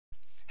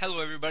Hello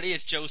everybody,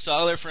 it's Joe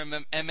Soller from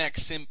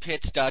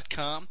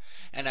mxsimpits.com,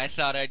 and I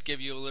thought I'd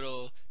give you a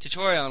little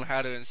tutorial on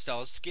how to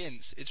install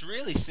skins. It's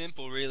really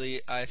simple,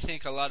 really. I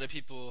think a lot of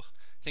people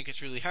think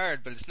it's really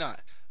hard, but it's not.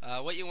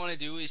 What you want to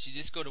do is you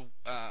just go to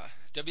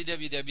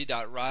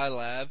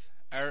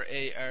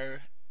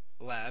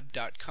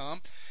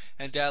www.rarlab.com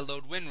and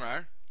download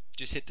WinRAR.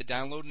 Just hit the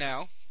download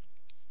now.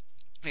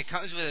 It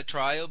comes with a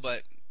trial,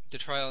 but the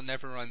trial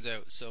never runs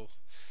out, so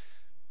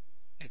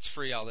it's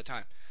free all the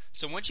time.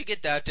 So once you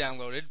get that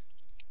downloaded,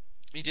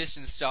 you just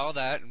install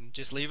that and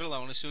just leave it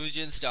alone. As soon as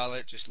you install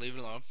it, just leave it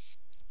alone.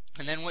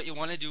 And then what you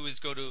want to do is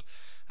go to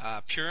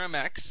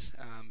PureMX,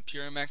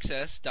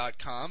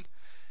 puremxs.com,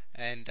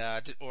 and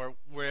or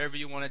wherever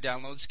you want to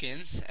download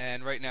skins.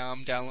 And right now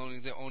I'm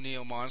downloading the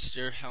O'Neill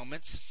Monster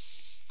helmets.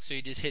 So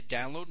you just hit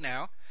download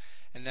now,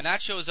 and then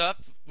that shows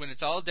up. When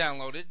it's all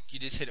downloaded, you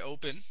just hit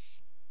open,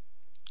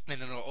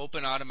 and it'll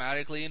open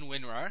automatically in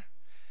WinRAR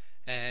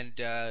and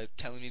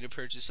telling me to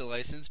purchase a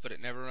license, but it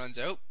never runs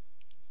out.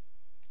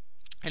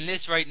 And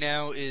this right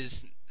now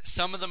is,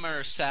 some of them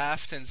are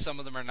SAFT and some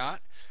of them are not,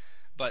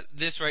 but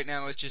this right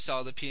now is just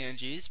all the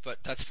PNGs, but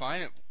that's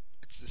fine.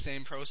 It's the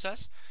same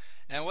process.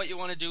 And what you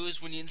want to do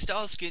is when you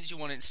install skins, you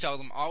want to install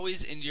them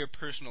always into your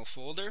personal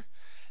folder,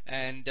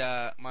 and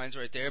mine's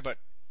right there, but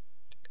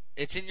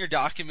it's in your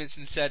documents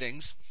and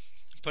settings,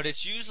 but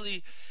it's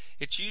usually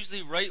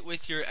right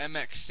with your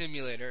MX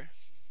simulator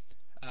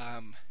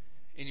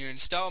in your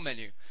install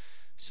menu.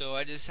 So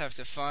I just have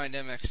to find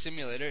MX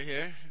Simulator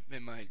here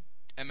in my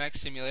MX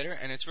Simulator,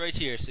 and it's right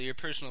here, so your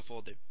personal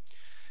folder.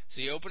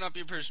 So you open up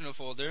your personal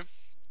folder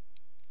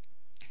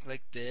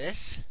like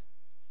this.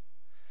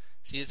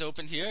 See, it's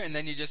opened here, and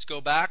then you just go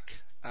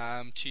back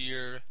to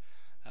your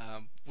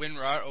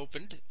WinRAR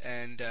opened,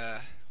 and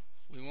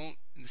we won't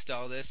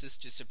install this, it's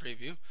just a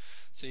preview.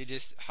 So you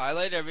just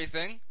highlight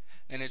everything,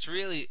 and it's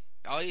really,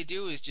 all you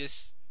do is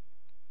just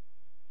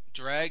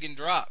drag and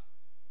drop.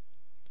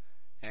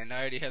 And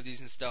I already have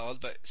these installed,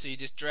 but so you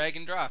just drag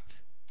and drop,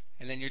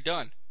 and then you're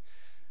done.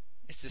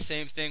 It's the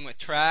same thing with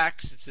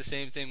tracks, it's the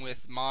same thing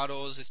with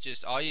models. It's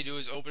just all you do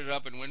is open it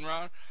up in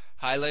WinRAR,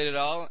 highlight it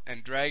all,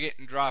 and drag it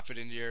and drop it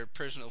into your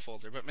personal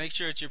folder. But make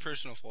sure it's your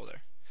personal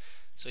folder.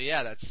 So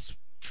yeah, that's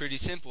pretty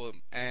simple,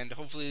 and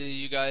hopefully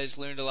you guys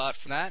learned a lot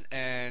from that,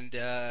 and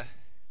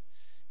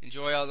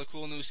enjoy all the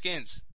cool new skins.